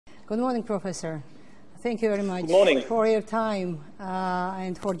Good morning, Professor. Thank you very much for your time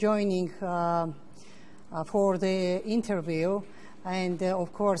and for joining for the interview. And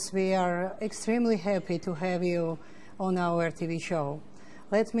of course, we are extremely happy to have you on our TV show.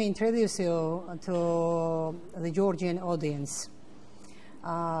 Let me introduce you to the Georgian audience.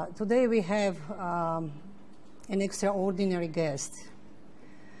 Today we have an extraordinary guest,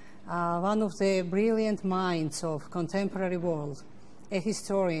 one of the brilliant minds of contemporary world, a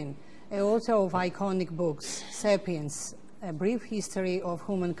historian, an author of iconic books, *Sapiens*, A Brief History of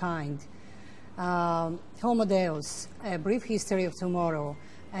Humankind, *Homo Deus*, A Brief History of Tomorrow,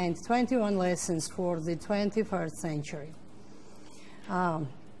 and 21 Lessons for the 21st Century. A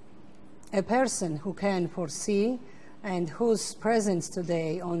person who can foresee and whose presence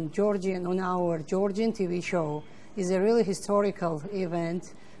today on our Georgian TV show is a really historical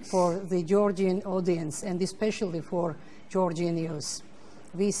event for the Georgian audience and especially for Georgian youth.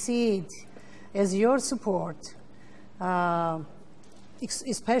 We see it as your support,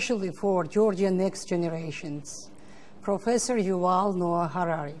 especially for Georgian next generations. Professor Yuval Noah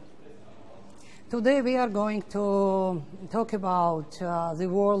Harari. Today we are going to talk about the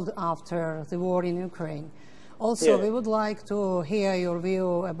world after the war in Ukraine. Also, we would like to hear your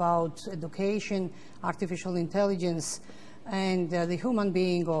view about education, artificial intelligence, and the human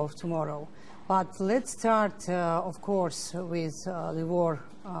being of tomorrow. But let's start, of course, with the war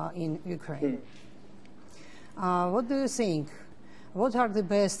in Ukraine. What do you think? What are the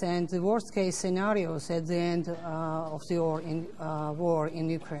best and the worst case scenarios at the end of the war in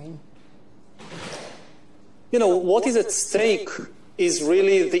Ukraine? You know, what is at stake is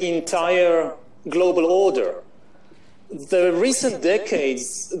really the entire global order. The recent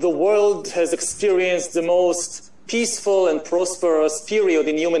decades, the world has experienced the most peaceful and prosperous period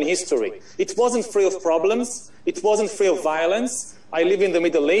in human history. It wasn't free of problems. It wasn't free of violence. I live in the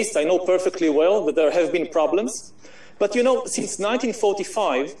Middle East. I know perfectly well that there have been problems. But you know, since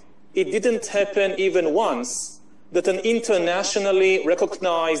 1945, it didn't happen even once that an internationally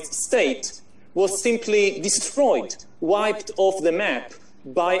recognized state was simply destroyed, wiped off the map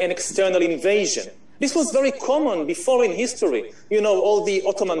by an external invasion. This was very common before in history. You know, all the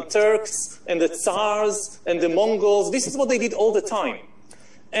Ottoman Turks and the Tsars and the Mongols, this is what they did all the time.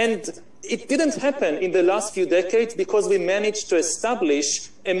 And it didn't happen in the last few decades because we managed to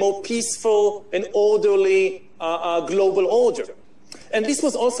establish a more peaceful and orderly global order. And this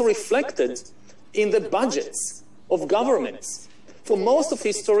was also reflected in the budgets of governments. For most of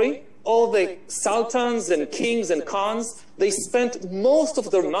history, all the sultans and kings and khans, they spent most of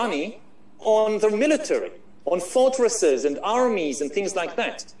their money on their military, on fortresses and armies and things like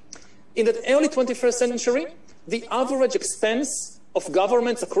that. In the early 21st century, the average expense of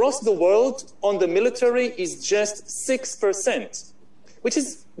governments across the world on the military is just 6%, which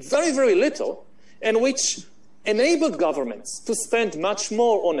is very, very little, and which enabled governments to spend much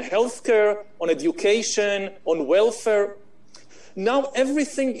more on healthcare, on education, on welfare. Now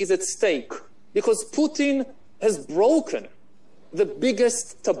everything is at stake because Putin has broken the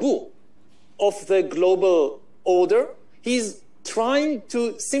biggest taboo of the global order. He's trying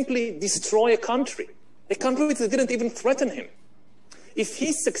to simply destroy a country that didn't even threaten him. If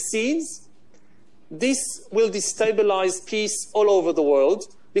he succeeds, this will destabilize peace all over the world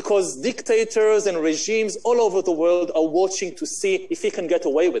because dictators and regimes all over the world are watching to see if he can get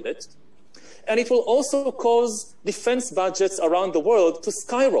away with it. And it will also cause defense budgets around the world to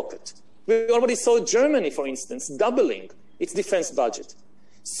skyrocket. We already saw Germany, for instance, doubling its defense budget.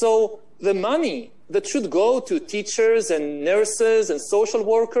 So the money that should go to teachers and nurses and social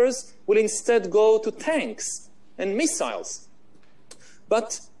workers will instead go to tanks and missiles.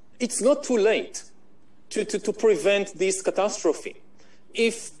 But it's not too late to prevent this catastrophe.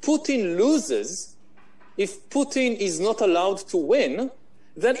 If Putin loses, if Putin is not allowed to win,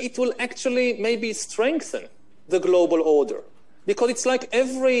 then it will actually maybe strengthen the global order. Because it's like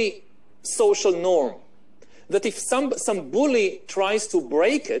every social norm, that if some bully tries to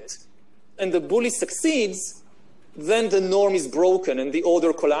break it and the bully succeeds, then the norm is broken and the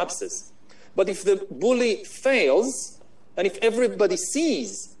order collapses. But if the bully fails, and if everybody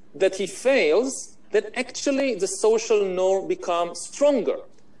sees that he fails, then actually the social norm becomes stronger.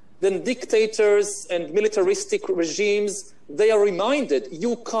 Then dictators and militaristic regimes, they are reminded,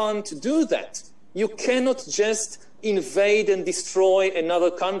 you can't do that. You cannot just invade and destroy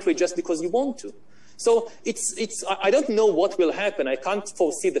another country just because you want to. So I don't know what will happen. I can't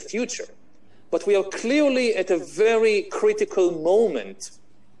foresee the future. But we are clearly at a very critical moment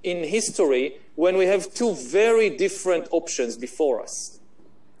in history when we have two very different options before us.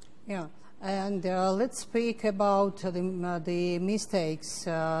 Yeah. And let's speak about the mistakes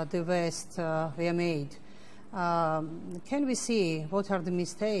the West made. Can we see what are the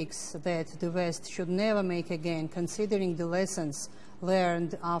mistakes that the West should never make again, considering the lessons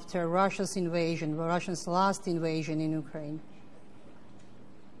learned after Russia's invasion, Russia's last invasion in Ukraine?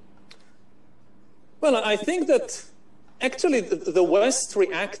 Well, I think that actually the West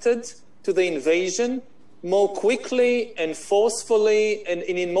reacted to the invasion more quickly and forcefully and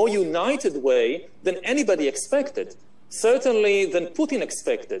in a more united way than anybody expected, certainly than Putin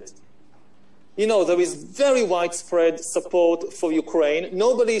expected. You know, there is very widespread support for Ukraine.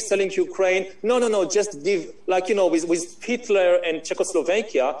 Nobody is telling Ukraine, no, just give, like, you know, with Hitler and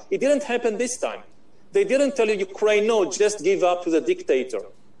Czechoslovakia, it didn't happen this time. They didn't tell Ukraine, no, just give up to the dictator.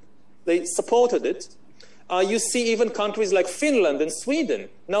 They supported it. You see even countries like Finland and Sweden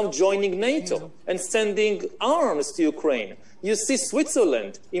now joining NATO and sending arms to Ukraine. You see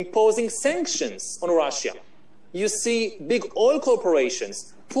Switzerland imposing sanctions on Russia. You see big oil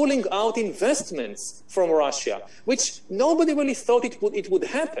corporations pulling out investments from Russia, which nobody really thought it would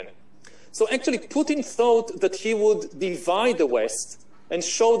happen. So actually Putin thought that he would divide the West and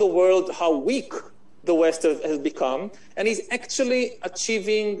show the world how weak the West has become, and he's actually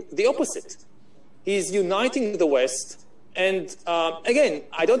achieving the opposite. He's uniting the West, and again,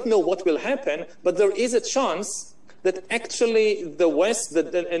 I don't know what will happen, but there is a chance that actually the West,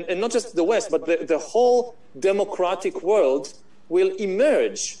 and not just the West, but the whole democratic world will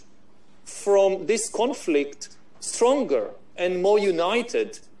emerge from this conflict stronger and more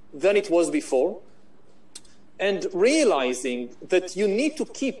united than it was before, and realizing that you need to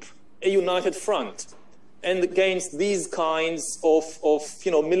keep a united front and against these kinds of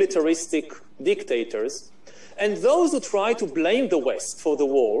militaristic dictators. And those who try to blame the West for the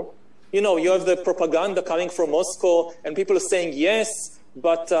war, you know, you have the propaganda coming from Moscow and people are saying, yes,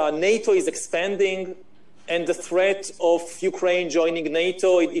 but NATO is expanding, and the threat of Ukraine joining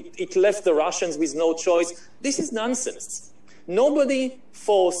NATO, it left the Russians with no choice. This is nonsense. Nobody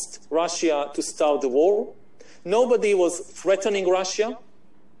forced Russia to start the war. Nobody was threatening Russia.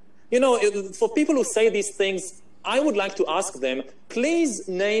 You know, for people who say these things, I would like to ask them, please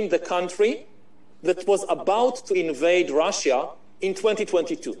name the country that was about to invade Russia in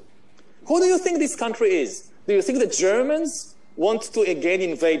 2022. Who do you think this country is? Do you think the Germans want to again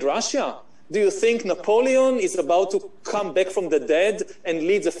invade Russia? Do you think Napoleon is about to come back from the dead and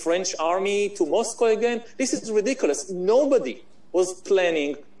lead the French army to Moscow again? This is ridiculous. Nobody was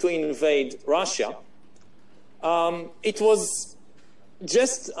planning to invade Russia. It was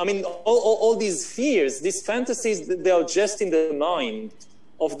just, I mean, all these fears, these fantasies, they are just in the mind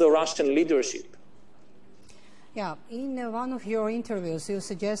of the Russian leadership. Yeah, in one of your interviews, you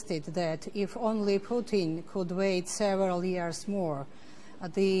suggested that if only Putin could wait several years more,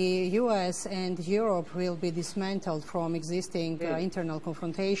 the US and Europe will be dismantled from existing internal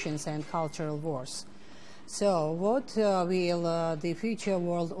confrontations and cultural wars. So what will the future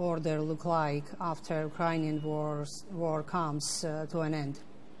world order look like after Ukrainian war comes to an end?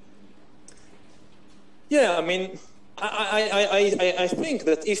 Yeah, I mean, I think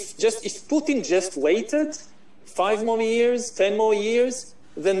that if Putin just waited 5 more years, 10 more years,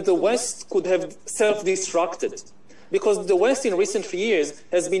 then the West could have self-destructed. Because the West in recent years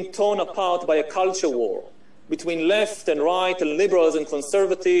has been torn apart by a culture war between left and right and liberals and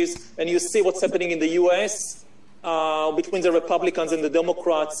conservatives. And you see what's happening in the US between the Republicans and the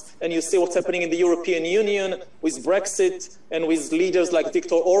Democrats. And you see what's happening in the European Union with Brexit and with leaders like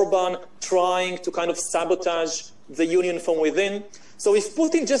Viktor Orban trying to kind of sabotage the union from within. So if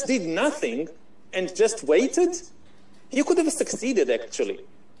Putin just did nothing and just waited, he could have succeeded, actually.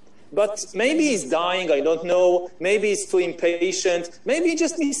 But maybe he's dying, I don't know. Maybe he's too impatient. Maybe he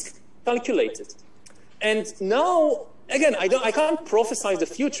just miscalculated. And now, again, I can't prophesize the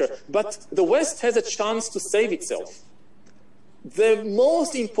future, but the West has a chance to save itself. The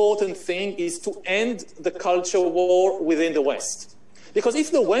most important thing is to end the culture war within the West. Because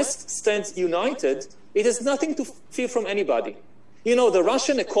if the West stands united, it has nothing to fear from anybody. You know, the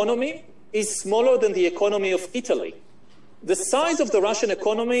Russian economy is smaller than the economy of Italy. The size of the Russian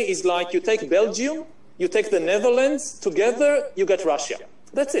economy is like you take Belgium, you take the Netherlands, together you get Russia.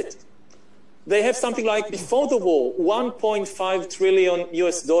 That's it. They have something like, before the war, 1.5 trillion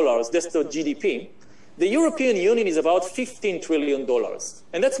US dollars, that's the GDP. The European Union is about $15 trillion.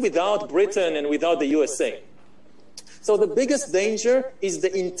 And that's without Britain and without the USA. So the biggest danger is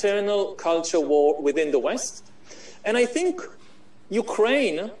the internal culture war within the West. And I think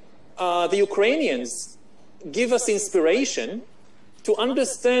Ukraine, the Ukrainians, give us inspiration to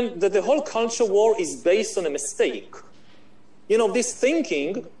understand that the whole culture war is based on a mistake. You know, this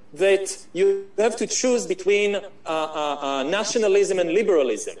thinking that you have to choose between nationalism and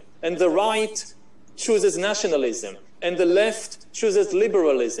liberalism, and the right chooses nationalism, and the left chooses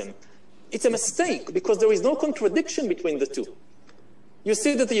liberalism. It's a mistake, because there is no contradiction between the two. You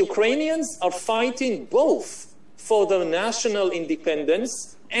see that the Ukrainians are fighting both for their national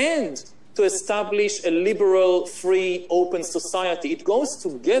independence and to establish a liberal, free, open society. It goes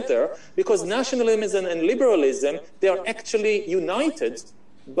together because nationalism and liberalism, they are actually united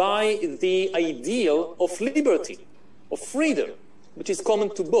by the ideal of liberty, of freedom, which is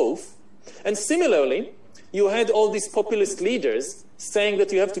common to both. And similarly, you had all these populist leaders saying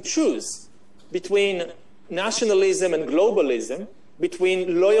that you have to choose between nationalism and globalism,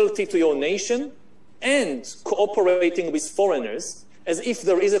 between loyalty to your nation and cooperating with foreigners, as if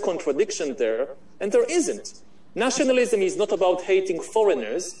there is a contradiction there, and there isn't. Nationalism is not about hating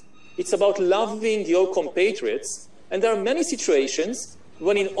foreigners, it's about loving your compatriots, and there are many situations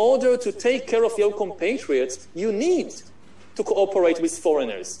when in order to take care of your compatriots, you need to cooperate with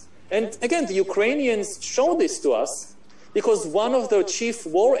foreigners. And again, the Ukrainians show this to us because one of their chief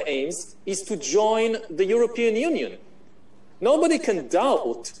war aims is to join the European Union. Nobody can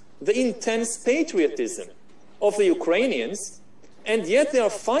doubt the intense patriotism of the Ukrainians, and yet they are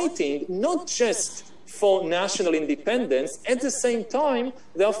fighting not just for national independence, at the same time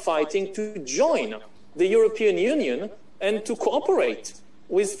they are fighting to join the European Union and to cooperate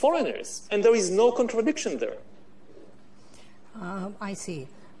with foreigners. And there is no contradiction there. I see.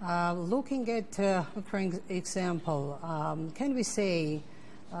 Looking at Ukraine's example, can we say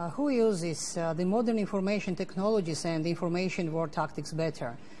who uses the modern information technologies and information war tactics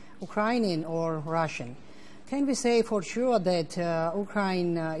better, Ukrainian or Russian? Can we say for sure that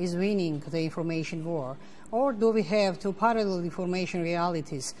Ukraine is winning the information war? Or do we have two parallel information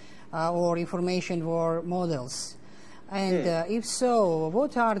realities or information war models? And if so,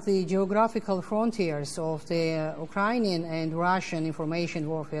 what are the geographical frontiers of the Ukrainian and Russian information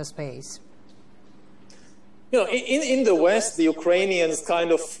warfare space? You know, in the West, the Ukrainians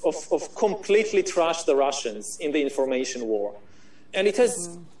kind of completely trashed the Russians in the information war. And it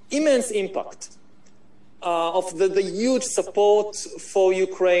has immense impact. Of the huge support for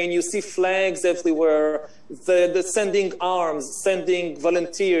Ukraine. You see flags everywhere, the sending arms, sending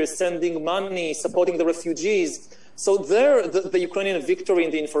volunteers, sending money, supporting the refugees. So there, the Ukrainian victory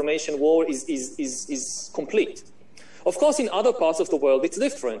in the information war is complete. Of course, in other parts of the world, it's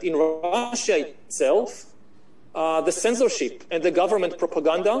different. In Russia itself, the censorship and the government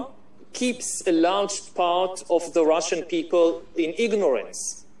propaganda keeps a large part of the Russian people in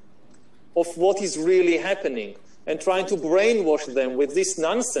ignorance of what is really happening, and trying to brainwash them with this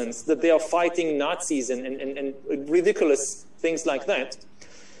nonsense that they are fighting Nazis and ridiculous things like that.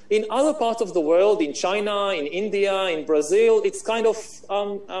 In other parts of the world, in China, in India, in Brazil, it's kind of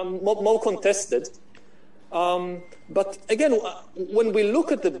more contested. But again, when we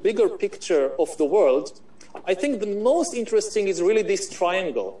look at the bigger picture of the world, I think the most interesting is really this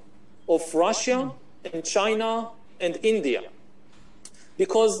triangle of Russia and China and India.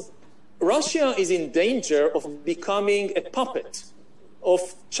 Because Russia is in danger of becoming a puppet of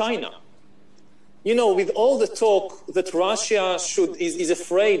China. You know, with all the talk that Russia is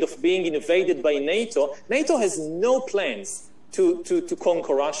afraid of being invaded by NATO, NATO has no plans to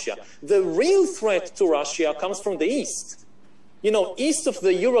conquer Russia. The real threat to Russia comes from the east. You know, east of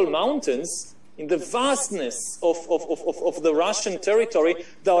the Ural Mountains, in the vastness of the Russian territory,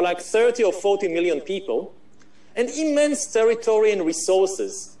 there are like 30 or 40 million people, and immense territory and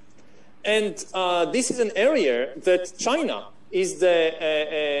resources. And this is an area that China is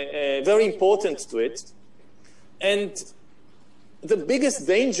very important to it. And the biggest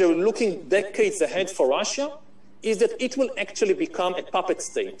danger looking decades ahead for Russia is that it will actually become a puppet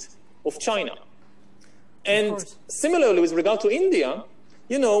state of China. And similarly, with regard to India,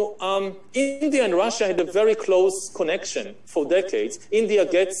 you know, India and Russia had a very close connection for decades. India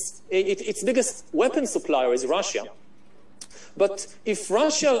gets, its biggest weapon supplier is Russia. But if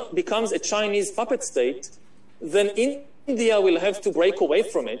Russia becomes a Chinese puppet state, then India will have to break away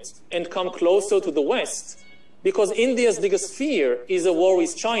from it and come closer to the West, because India's biggest fear is a war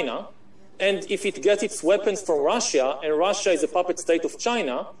with China. And if it gets its weapons from Russia, and Russia is a puppet state of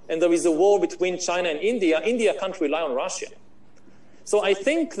China, and there is a war between China and India, India can't rely on Russia. So I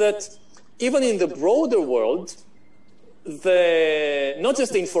think that even in the broader world, not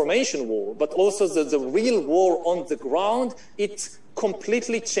just the information war, but also the real war on the ground, it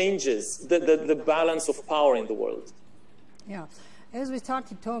completely changes the balance of power in the world. Yeah. As we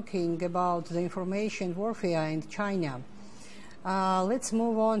started talking about the information warfare in China, let's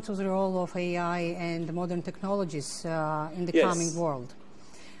move on to the role of AI and modern technologies in the coming world.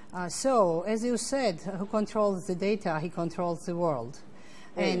 So, as you said, who controls the data, he controls the world.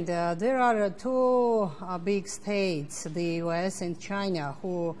 And there are two big states, the US and China,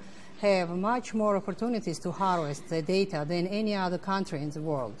 who have much more opportunities to harvest the data than any other country in the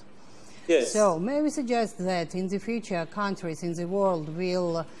world. Yes. So may we suggest that in the future countries in the world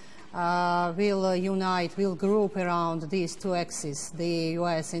will unite, will group around these two axes, the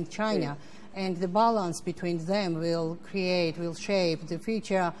US and China, and the balance between them will shape the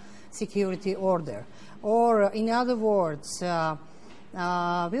future security order. Or in other words,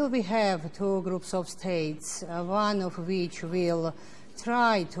 will we have two groups of states, one of which will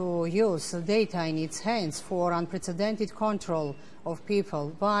try to use data in its hands for unprecedented control of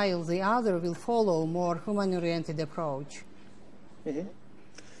people, while the other will follow a more human-oriented approach?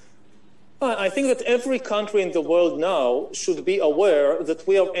 I think that every country in the world now should be aware that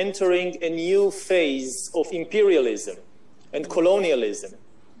we are entering a new phase of imperialism and colonialism,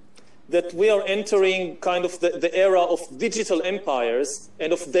 that we are entering kind of the era of digital empires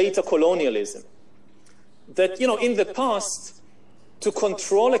and of data colonialism. That, you know, in the past, to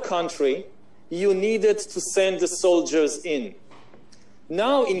control a country, you needed to send the soldiers in.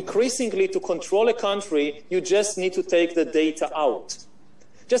 Now, increasingly, to control a country, you just need to take the data out.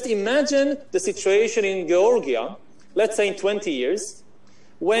 Just imagine the situation in Georgia, let's say in 20 years,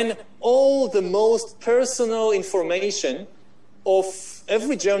 when all the most personal information of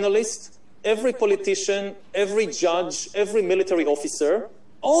every journalist, every politician, every judge, every military officer,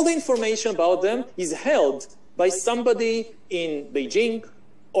 all the information about them is held by somebody in Beijing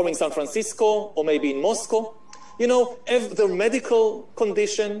or in San Francisco or maybe in Moscow. You know, their medical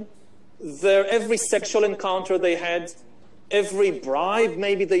condition, their every sexual encounter they had, every bribe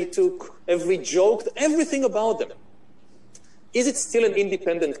maybe they took, every joke, everything about them. Is it still an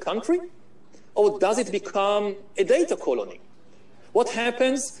independent country, or does it become a data colony? What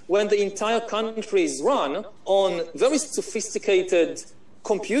happens when the entire country is run on very sophisticated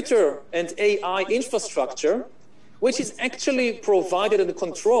computer and AI infrastructure, which is actually provided and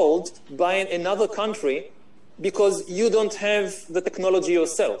controlled by another country because you don't have the technology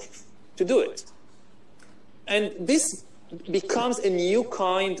yourself to do it? And this becomes a new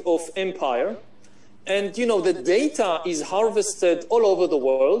kind of empire. And, you know, the data is harvested all over the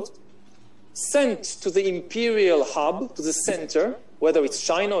world, sent to the imperial hub, to the center, whether it's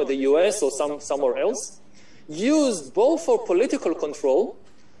China or the US or somewhere else, used both for political control,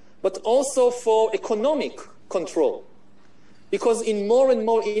 but also for economic control. Because in more and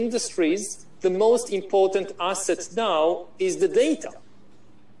more industries, the most important asset now is the data.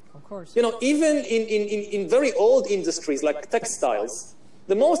 Of course. You know, even in very old industries like textiles,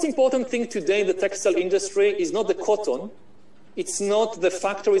 the most important thing today in the textile industry is not the cotton, it's not the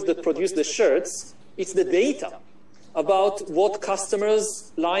factories that produce the shirts, it's the data about what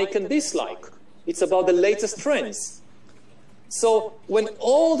customers like and dislike. It's about the latest trends. So when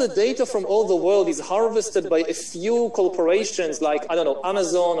all the data from all the world is harvested by a few corporations like, I don't know,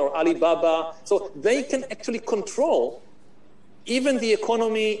 Amazon or Alibaba, so they can actually control even the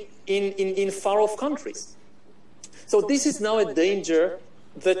economy in far-off countries. So this is now a danger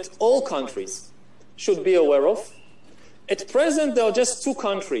that all countries should be aware of. At present, there are just two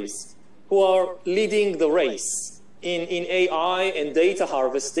countries who are leading the race in AI and data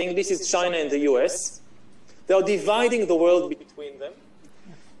harvesting. This is China and the US. They are dividing the world between them.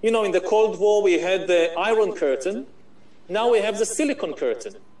 You know, in the Cold War, we had the Iron Curtain. Now we have the Silicon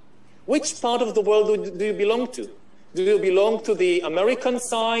Curtain. Which part of the world do you belong to? Do you belong to the American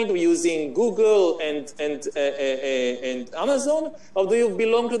side using Google and Amazon? Or do you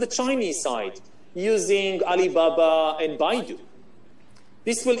belong to the Chinese side using Alibaba and Baidu?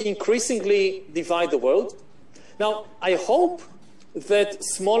 This will increasingly divide the world. Now, I hope that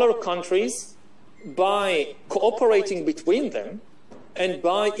smaller countries, by cooperating between them and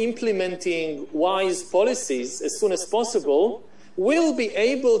by implementing wise policies as soon as possible, will be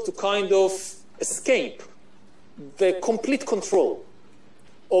able to kind of escape the complete control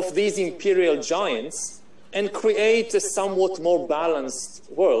of these imperial giants and create a somewhat more balanced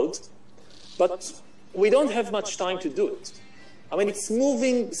world. But we don't have much time to do it. I mean, it's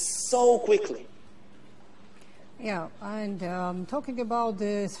moving so quickly. Yeah, and talking about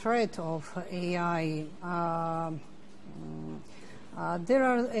the threat of AI, there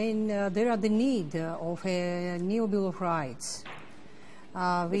are the need of a new Bill of Rights,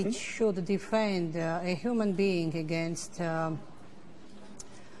 which should defend a human being against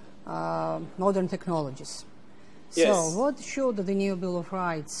modern technologies. Yes. So what should the new Bill of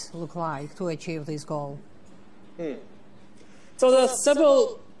Rights look like to achieve this goal? So there are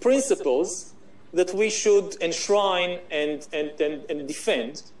several principles that we should enshrine and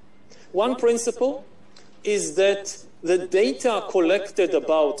defend One principle is that the data collected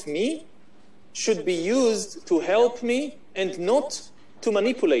about me should be used to help me and not to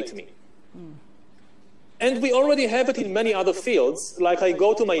manipulate me. And we already have it in many other fields. Like I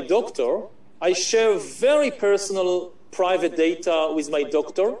go to my doctor, I share very personal private data with my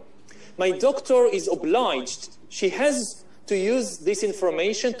doctor. My doctor is obliged, she has to use this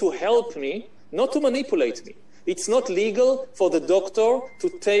information to help me, not to manipulate me. It's not legal for the doctor to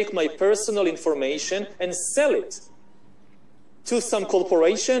take my personal information and sell it to some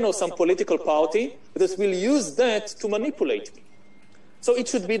corporation or some political party that will use that to manipulate me. So it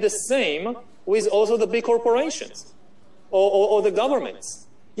should be the same with also the big corporations or the governments.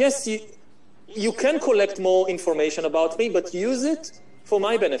 Yes, you can collect more information about me, but use it for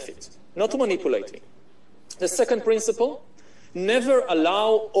my benefit, not to manipulate me. The second principle, never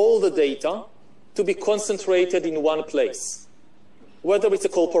allow all the data to be concentrated in one place, whether it's a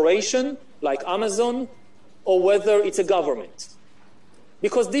corporation like Amazon or whether it's a government.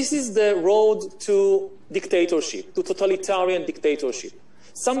 Because this is the road to dictatorship, to totalitarian dictatorship.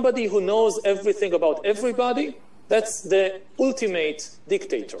 Somebody who knows everything about everybody, that's the ultimate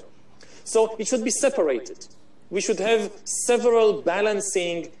dictator. So it should be separated. We should have several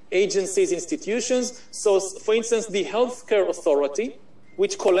balancing agencies, institutions. So, for instance, the healthcare authority,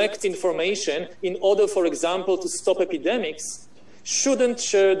 which collects information in order, for example, to stop epidemics, shouldn't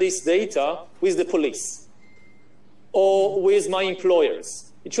share this data with the police or with my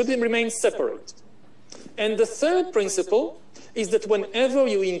employers. It should remain separate. And the third principle is that whenever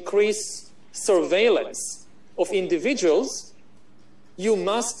you increase surveillance of individuals, you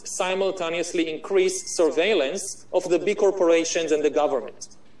must simultaneously increase surveillance of the big corporations and the government.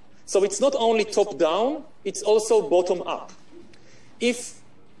 So it's not only top-down, it's also bottom-up. If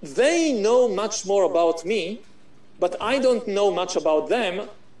they know much more about me, but I don't know much about them,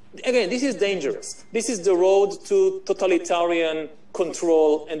 again, this is dangerous. This is the road to totalitarian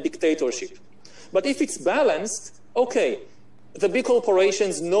control and dictatorship. But if it's balanced, okay, the big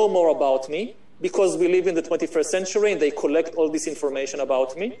corporations know more about me because we live in the 21st century and they collect all this information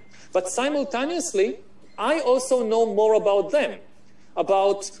about me. But simultaneously, I also know more about them,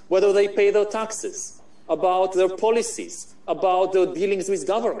 about whether they pay their taxes, about their policies, about their dealings with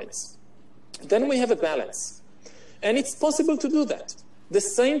governments. Then we have a balance. And it's possible to do that. The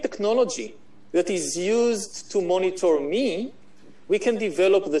same technology that is used to monitor me, we can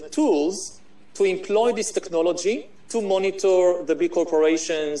develop the tools to employ this technology to monitor the big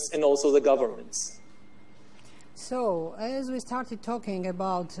corporations and also the governments. So, as we started talking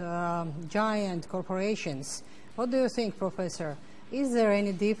about giant corporations, what do you think, Professor? Is there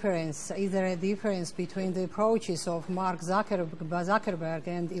any difference? Is there a difference between the approaches of Mark Zuckerberg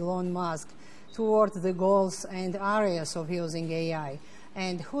and Elon Musk towards the goals and areas of using AI?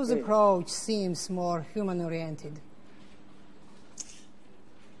 And whose approach seems more human-oriented?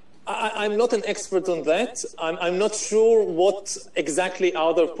 I'm not an expert on that. I'm not sure what exactly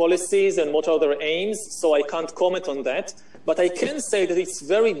are their policies and what are their aims, so I can't comment on that. But I can say that it's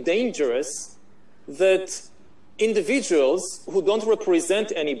very dangerous that individuals who don't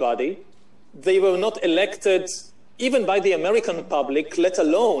represent anybody, they were not elected even by the American public, let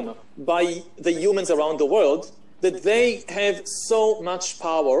alone by the humans around the world, that they have so much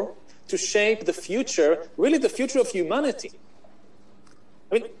power to shape the future, really the future of humanity.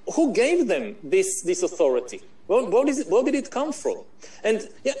 I mean, who gave them this authority? Well, where did it come from? And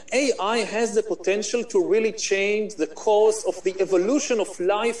yeah, AI has the potential to really change the course of the evolution of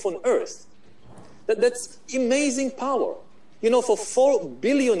life on Earth. That's amazing power. You know, for 4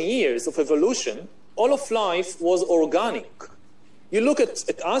 billion years of evolution, all of life was organic. You look at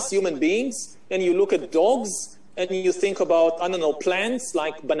us, human beings, and you look at dogs, and you think about, I don't know, plants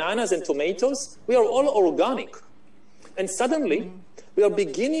like bananas and tomatoes. We are all organic. And suddenly, we are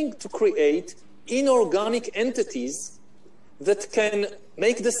beginning to create inorganic entities that can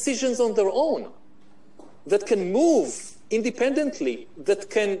make decisions on their own, that can move independently, that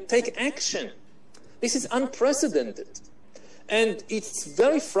can take action. This is unprecedented. And it's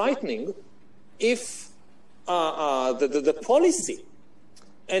very frightening if the policy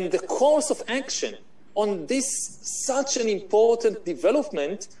and the course of action on this such an important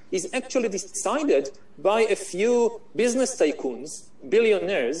development is actually decided by a few business tycoons,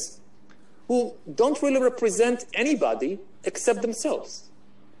 billionaires, who don't really represent anybody except themselves.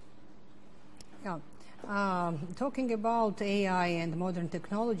 Yeah. Talking about AI and modern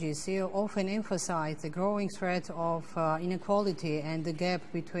technologies, you often emphasize the growing threat of inequality and the gap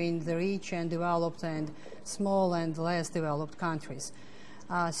between the rich and developed and small and less developed countries.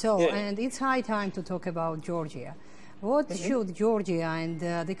 And it's high time to talk about Georgia. What should Georgia and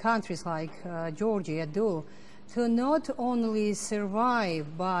the countries like Georgia do to not only survive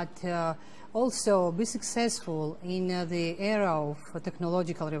but also be successful in the era of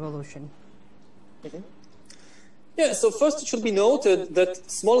technological revolution? Yeah, so first it should be noted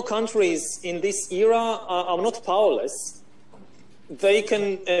that small countries in this era are not powerless. They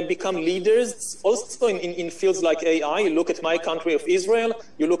can become leaders also in fields like AI. You look at my country of Israel,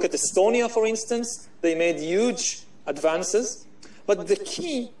 you look at Estonia, for instance, they made huge advances. But the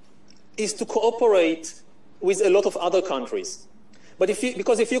key is to cooperate with a lot of other countries. But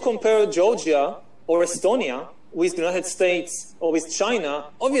because if you compare Georgia or Estonia with the United States or with China,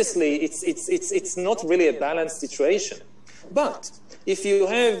 obviously it's not really a balanced situation. But if you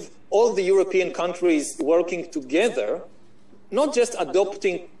have all the European countries working together, not just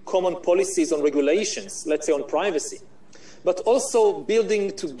adopting common policies on regulations, let's say on privacy, but also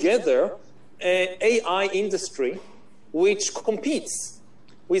building together an AI industry which competes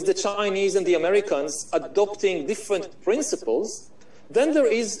with the Chinese and the Americans adopting different principles, then there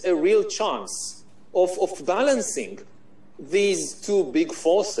is a real chance of balancing these two big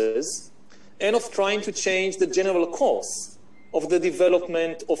forces and of trying to change the general course of the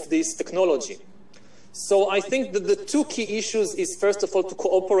development of this technology. So I think that the two key issues is, first of all, to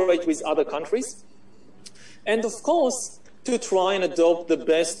cooperate with other countries, and of course, to try and adopt the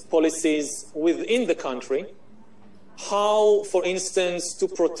best policies within the country. How, for instance, to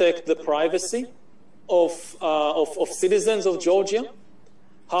protect the privacy of citizens of Georgia,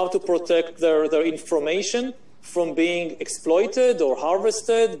 how to protect their information from being exploited or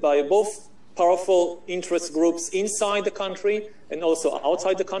harvested by both powerful interest groups inside the country and also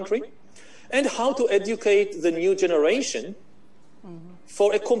outside the country, and how to educate the new generation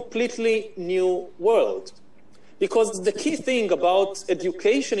for a completely new world. Because the key thing about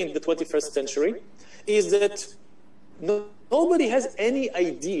education in the 21st century is that nobody has any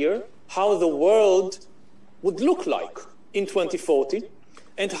idea how the world would look like in 2040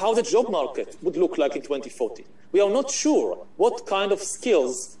 and how the job market would look like in 2040. We are not sure what kind of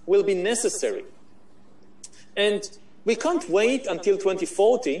skills will be necessary. And we can't wait until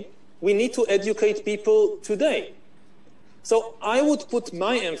 2040. We need to educate people today. So I would put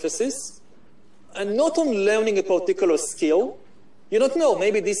my emphasis not on learning a particular skill. You don't know,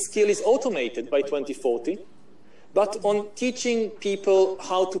 maybe this skill is automated by 2040, but on teaching people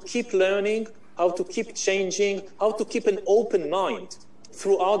how to keep learning, how to keep changing, how to keep an open mind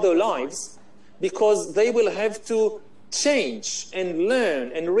throughout their lives, because they will have to change and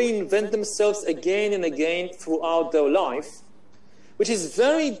learn and reinvent themselves again and again throughout their life, which is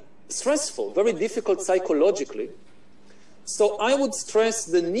very stressful, very difficult psychologically. So I would stress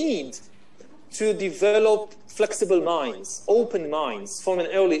the need to develop flexible minds, open minds from an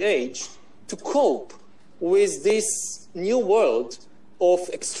early age to cope with this new world of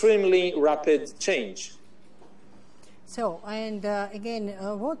extremely rapid change. So, and again,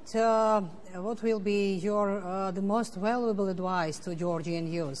 what will be your the most valuable advice to Georgian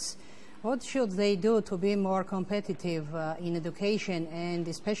youth? What should they do to be more competitive in education and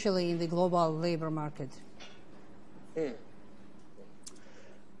especially in the global labor market?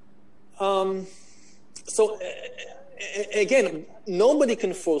 So, again, nobody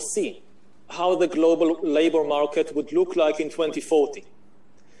can foresee how the global labor market would look like in 2040.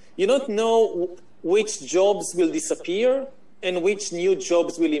 You don't know which jobs will disappear and which new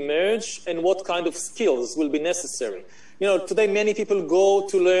jobs will emerge and what kind of skills will be necessary. You know, today many people go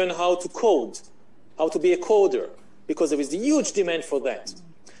to learn how to code, how to be a coder, because there is a huge demand for that.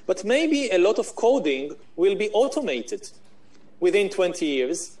 But maybe a lot of coding will be automated within 20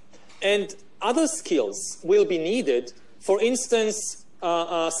 years, and other skills will be needed, for instance,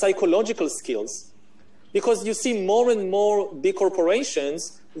 psychological skills, because you see more and more big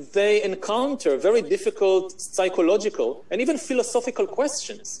corporations, they encounter very difficult psychological and even philosophical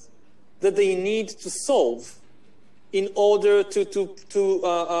questions that they need to solve in order to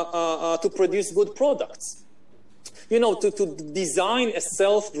produce good products. You know, to design a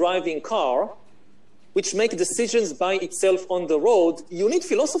self-driving car, which make decisions by itself on the road, you need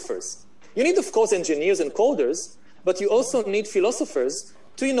philosophers. You need, of course, engineers and coders, but you also need philosophers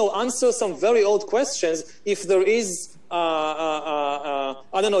to, you know, answer some very old questions. If there is, I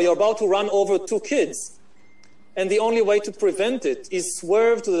don't know, you're about to run over two kids, and the only way to prevent it is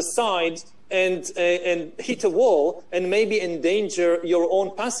swerve to the side and hit a wall and maybe endanger your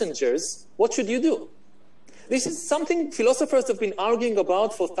own passengers, what should you do? This is something philosophers have been arguing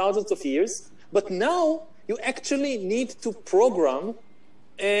about for thousands of years, but now you actually need to program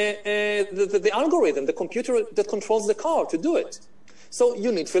the algorithm, the computer that controls the car to do it. So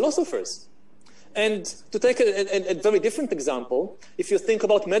you need philosophers. And to take a very different example, if you think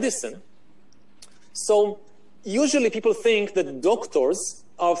about medicine, so usually people think that doctors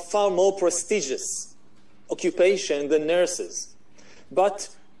are far more prestigious occupation than nurses. But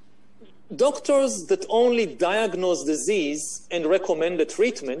doctors that only diagnose disease and recommend a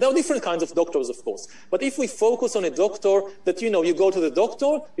treatment, there are different kinds of doctors, of course. But if we focus on a doctor that, you go to the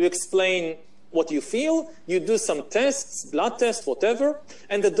doctor, you explain what you feel, you do some tests, blood tests, whatever,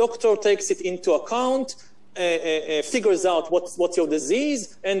 and the doctor takes it into account, figures out what's your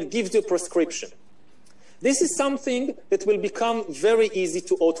disease, and gives you a prescription. This is something that will become very easy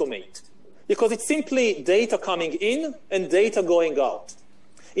to automate because it's simply data coming in and data going out.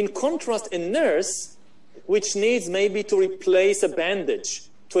 In contrast, a nurse, which needs maybe to replace a bandage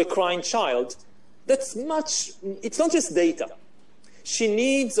to a crying child, it's not just data. She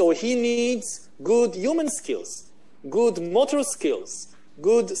needs or he needs good human skills, good motor skills,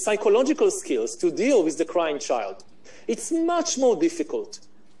 good psychological skills to deal with the crying child. It's much more difficult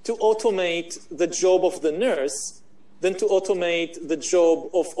to automate the job of the nurse than to automate the job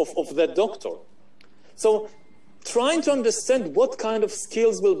of that doctor. So trying to understand what kind of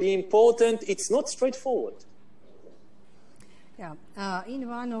skills will be important, it's not straightforward. Yeah. In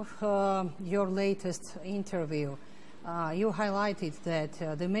one of your latest interview, you highlighted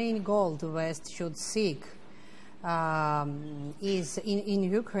that the main goal the West should seek is in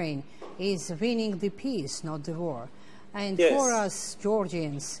Ukraine is winning the peace, not the war. And yes. For us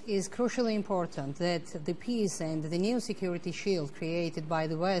Georgians, it's crucially important that the peace and the new security shield created by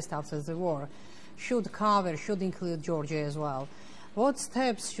the West after the war should include Georgia as well. What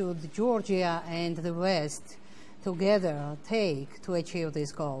steps should Georgia and the West together take to achieve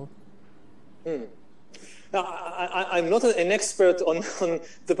this goal? Now, I'm not an expert on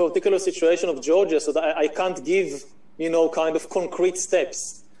the particular situation of Georgia, so that I can't give, kind of concrete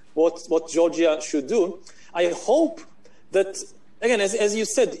steps what Georgia should do. I hope that, again, as you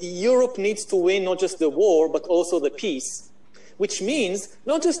said, Europe needs to win not just the war, but also the peace, which means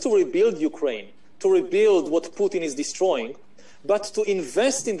not just to rebuild Ukraine, to rebuild what Putin is destroying, but to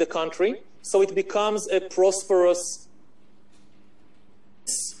invest in the country so it becomes a prosperous,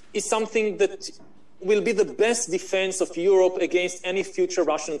 is something that will be the best defense of Europe against any future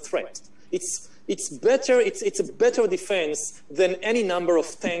Russian threat. It's a better defense than any number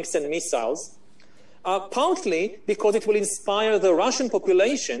of tanks and missiles, partly because it will inspire the Russian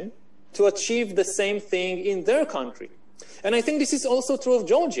population to achieve the same thing in their country. And I think this is also true of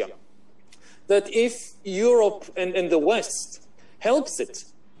Georgia, that if Europe and the West helps it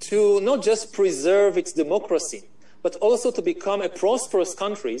to not just preserve its democracy, but also to become a prosperous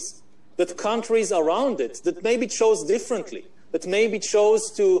country, that countries around it that maybe chose differently, that maybe chose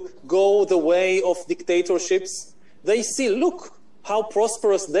to go the way of dictatorships, they see, look how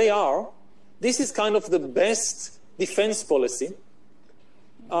prosperous they are. This is kind of the best defense policy,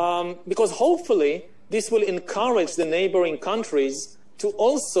 because hopefully this will encourage the neighboring countries to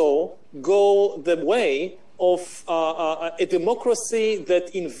also go the way of a democracy that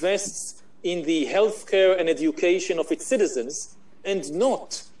invests in the healthcare and education of its citizens, and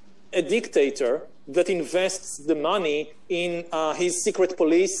not a dictator that invests the money in his secret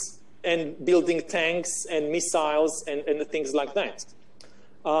police and building tanks and missiles and things like that.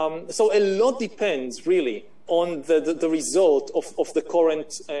 So a lot depends really on the result of the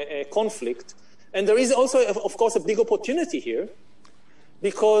current conflict. And there is also, of course, a big opportunity here,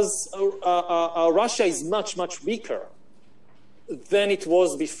 because Russia is much, much weaker than it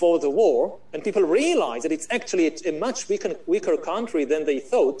was before the war. And people realize that it's actually a much weaker country than they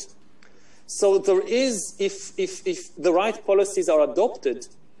thought. So there is, if the right policies are adopted,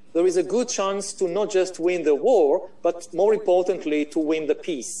 there is a good chance to not just win the war, but more importantly, to win the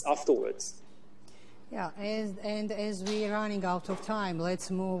peace afterwards. Yeah, and as we are running out of time, let's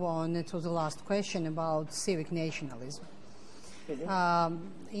move on to the last question about civic nationalism.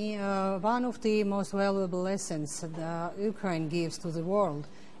 Mm-hmm. One of the most valuable lessons Ukraine gives to the world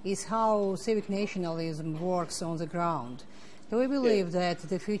is how civic nationalism works on the ground. Do we believe that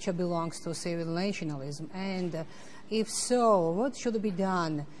the future belongs to civic nationalism? And if so, what should be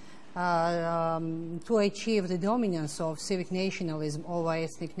done to achieve the dominance of civic nationalism over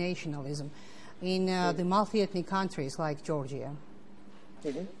ethnic nationalism in the multi-ethnic countries like Georgia?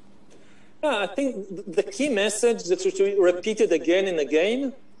 Mm-hmm. I think the key message that should be repeated again and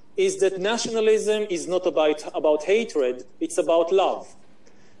again is that nationalism is not about hatred, it's about love.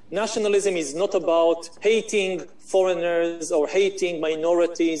 Nationalism is not about hating foreigners or hating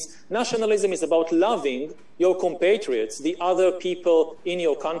minorities. Nationalism is about loving your compatriots, the other people in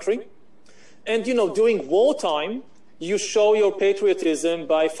your country. And, during wartime, you show your patriotism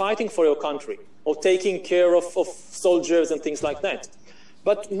by fighting for your country. or taking care of soldiers and things like that.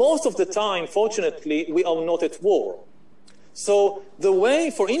 But most of the time, fortunately, we are not at war. So the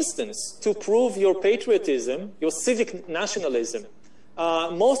way, for instance, to prove your patriotism, your civic nationalism,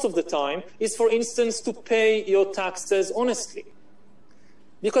 most of the time is, for instance, to pay your taxes honestly.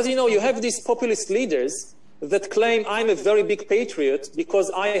 Because, you know, you have these populist leaders that claim I'm a very big patriot because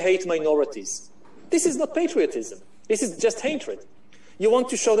I hate minorities. This is not patriotism. This is just hatred. You want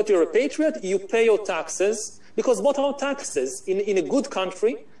to show that you're a patriot, you pay your taxes, because what are taxes? In a good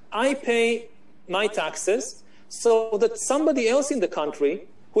country, I pay my taxes so that somebody else in the country,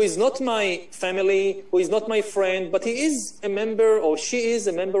 who is not my family, who is not my friend, but he is a member or she is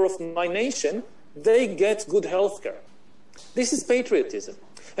a member of my nation, they get good health care. This is patriotism.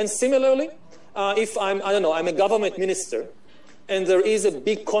 And similarly, if I'm a government minister, and there is a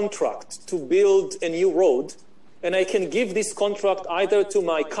big contract to build a new road, and I can give this contract either to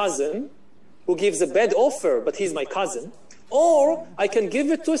my cousin, who gives a bad offer, but he's my cousin, or I can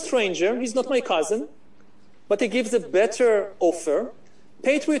give it to a stranger, he's not my cousin, but he gives a better offer.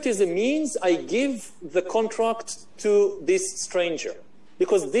 Patriotism means I give the contract to this stranger,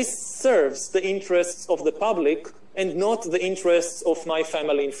 because this serves the interests of the public and not the interests of my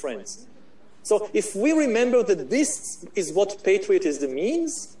family and friends. So if we remember that this is what patriotism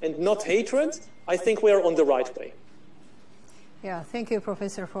means and not hatred, I think we are on the right way. Yeah, thank you,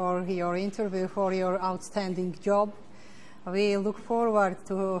 Professor, for your interview, for your outstanding job. We look forward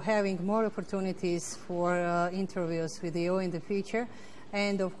to having more opportunities for interviews with you in the future.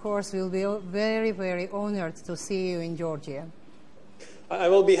 And of course, we'll be very, very honored to see you in Georgia. I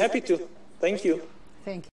will be happy to. Thank you. Thank you.